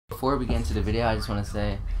before we get into the video, I just want to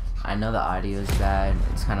say, I know the audio is bad,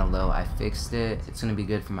 it's kind of low. I fixed it. It's going to be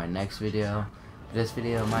good for my next video. This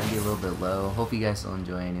video might be a little bit low. Hope you guys still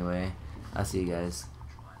enjoy anyway. I'll see you guys.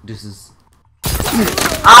 Deuces.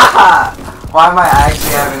 Ah! Why am I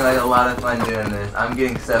actually having like a lot of fun doing this? I'm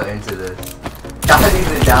getting so into this. Y'all need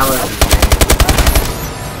to download this game.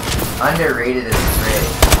 Underrated as frick.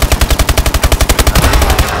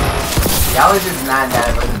 Y'all was just mad that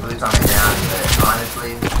it wasn't boots on the ground, but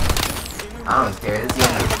honestly, I don't care. This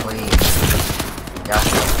game is clean. Y'all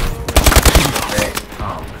frick.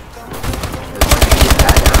 Oh.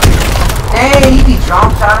 Hey, he be drop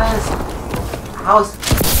shotting us. How's...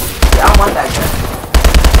 I don't want that guy.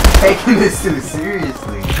 Taking this too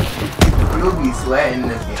seriously. You'll be sweating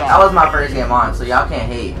this game. That was my first game on, so y'all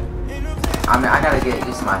can't hate. I mean, I gotta get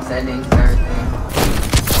used to my settings and everything.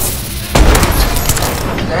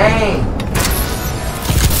 Dang!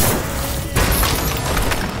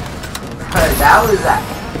 That was that.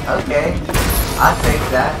 Okay. I'll take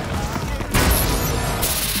that.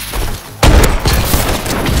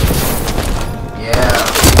 Yeah.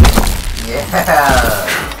 Yeah.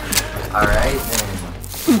 Alright then.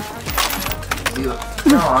 Dude,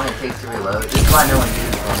 you know how long it takes to reload? This is why no one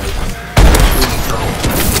uses one of those.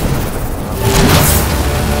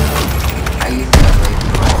 I use it as way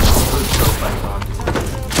too long. It was so funny on.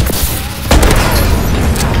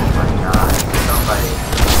 Oh my god. Somebody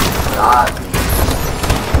stop me.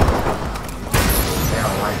 They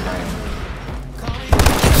don't like that.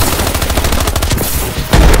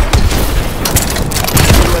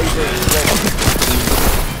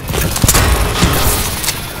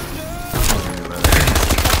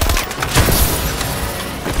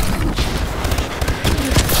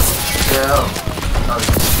 Oh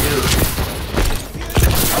shoot.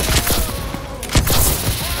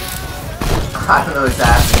 I don't know what's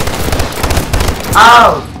happening.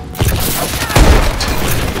 Oh!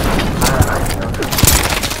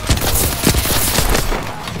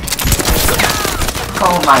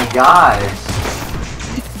 Oh my gosh.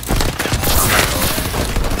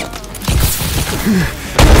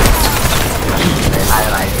 They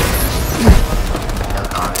highlight it. No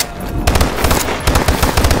comment.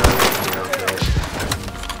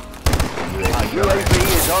 UAV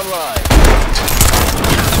is online.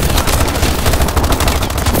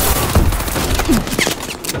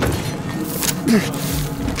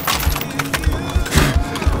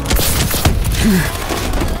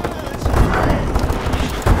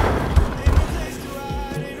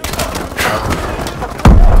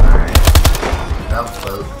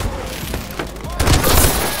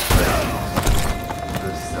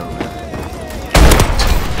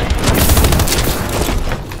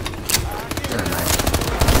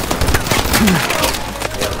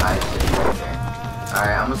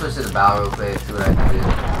 Alright, I'm gonna switch to the bow real quick, see what I can do.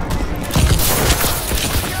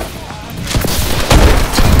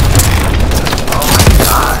 Oh my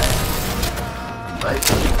god.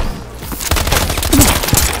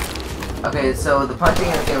 Okay, so the punching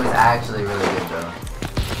in this game is actually really good though.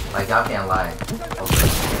 Like, y'all can't lie.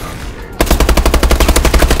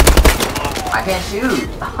 I can't shoot!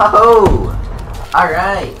 Oh!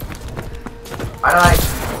 Alright. Why do I...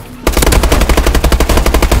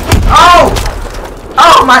 Oh!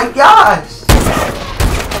 Oh my gosh!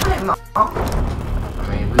 I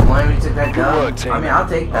mean, we won, we took that dub. I mean, I'll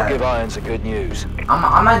take that. I'll give Irons a good news.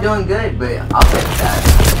 I'm not doing good, but I'll take that.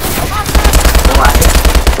 Well,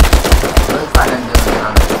 it looks like I'm doing it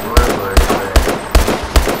on the scoreboard, but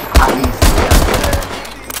obviously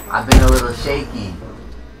I've been a little shaky.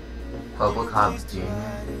 Purple Cops Jr.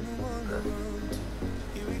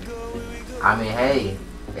 I mean, hey,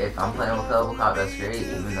 if I'm playing with Purple Cop, that's great,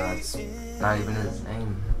 even though it's not even his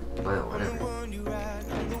name, but whatever.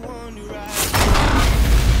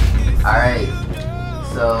 Alright,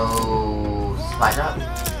 so spy drop.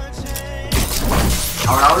 I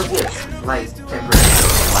would always get like temporary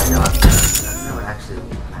spy drop. That would actually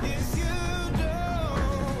be nice.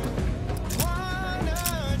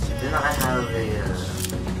 Didn't I have a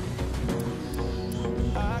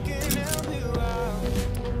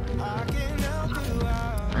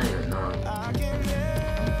I don't even know.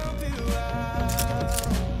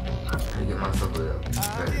 Myself with a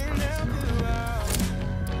credit on this.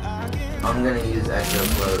 I'm gonna use extra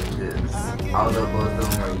float because although both of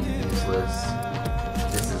them are useless,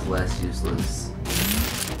 this is less useless.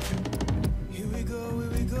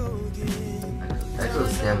 Exo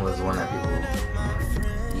stem was one that people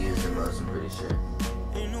used the most, I'm pretty sure.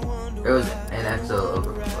 There was an exo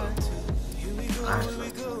overflow. Actually,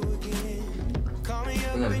 I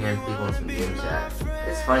think I'm hearing people in some game chat.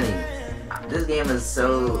 It's funny. This game is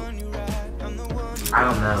so I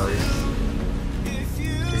don't know.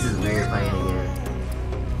 This is weird playing again.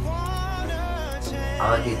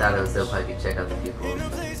 I like he thought it was dope how you could check out the people and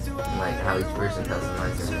like how each person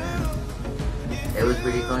customized it. It was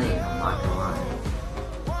pretty clean, I'm not gonna lie.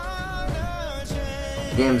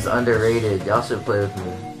 Game's underrated. Y'all should play with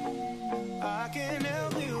me.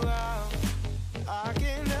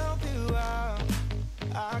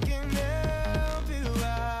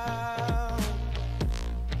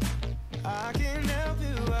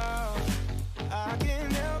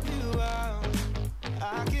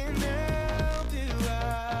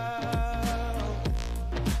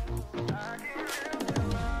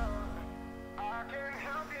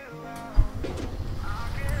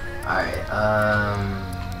 Alright, I'm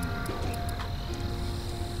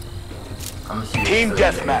gonna shoot Team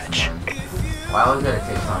deathmatch. Why always gotta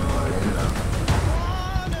take some more in though?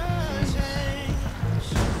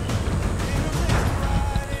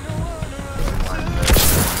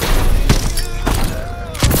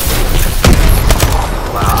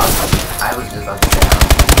 Wow, I was just about to down.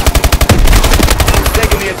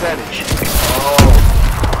 Taking the advantage. Oh.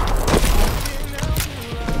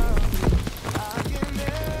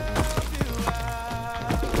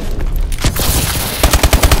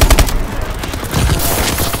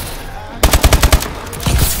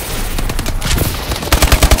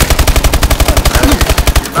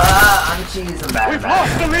 Cheese and bad. We've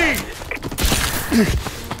lost the lead.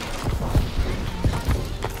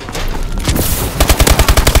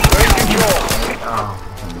 We're in control. Oh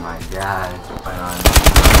my god! Why not?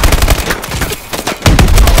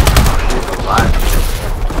 There's a lot.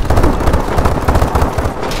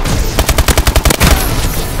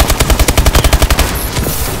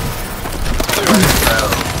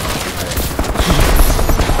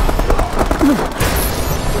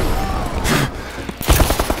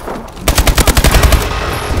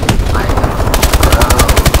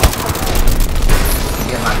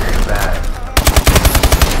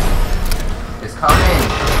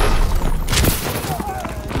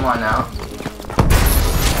 Come on now.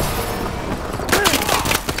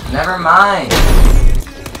 Never mind.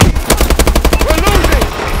 We're losing.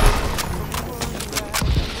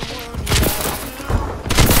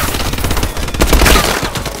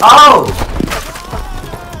 Oh!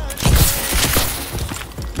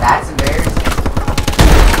 That's embarrassing.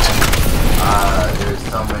 There's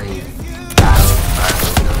so many battles.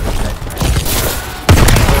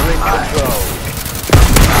 We're in control.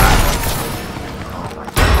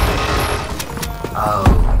 Oh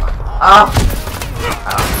my. Oh!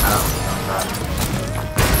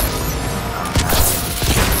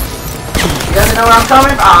 He doesn't know where I'm coming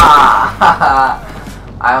from. Ah!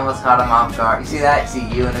 I almost caught him off guard. You see that? See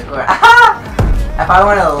you in the corner. If I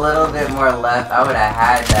went a little bit more left, I would have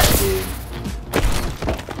had that dude.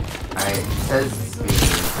 Alright, it says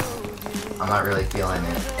speed. I'm not really feeling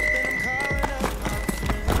it.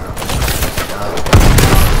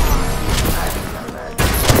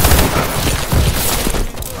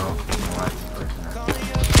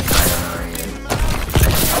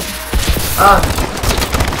 Oh!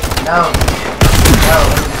 No! No,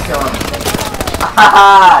 let me just kill him.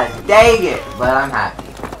 Haha! Dang it! But I'm happy.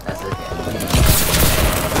 That's okay.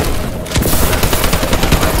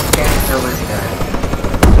 Let's stand still with the gun.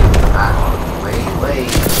 Ah, wait.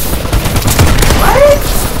 What?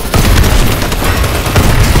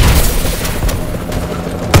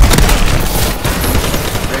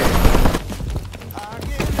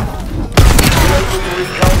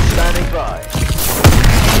 Standing by.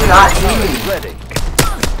 Do not see me. Ready.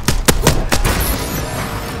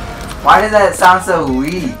 Why did that sound so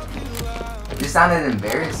weak? It just sounded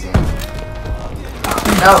embarrassing.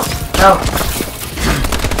 No.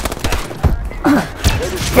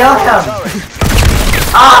 Kill him!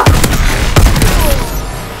 Ah!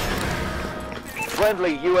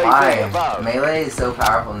 Friendly UAV Why? above. Melee is so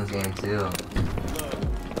powerful in this game too.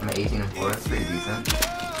 I'm at 18 and 4, that's pretty decent.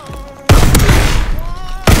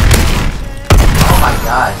 Oh my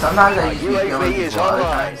god, sometimes I used to be killing people, other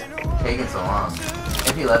times taking so long.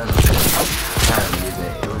 MP11 was good. I haven't used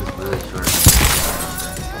it, it was really short.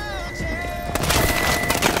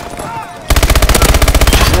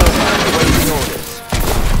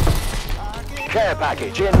 Care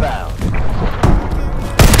package inbound.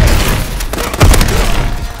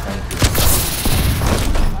 Thank you.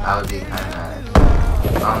 I would be kind of mad at you.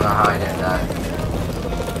 I don't know how I didn't die.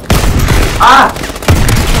 Ah!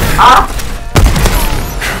 Ah!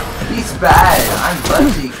 He's bad. I'm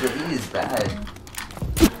lucky, but he is bad.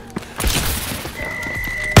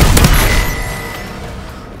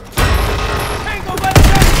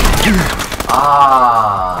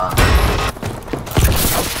 Ah.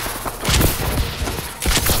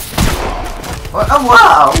 What? Oh,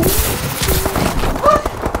 wow! What?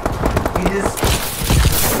 He just...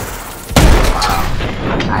 Wow.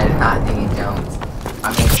 I did not think he jumped.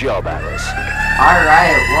 I mean... Job, Alice.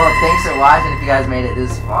 Alright, well, thanks for watching if you guys made it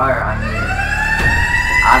this far. I mean...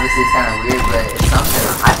 Obviously, it's kind of weird, but it's something.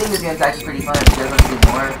 I think this game's actually pretty fun. If you guys want to see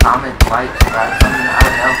more, comment, like, subscribe, something. I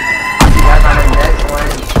don't know. See you guys on the next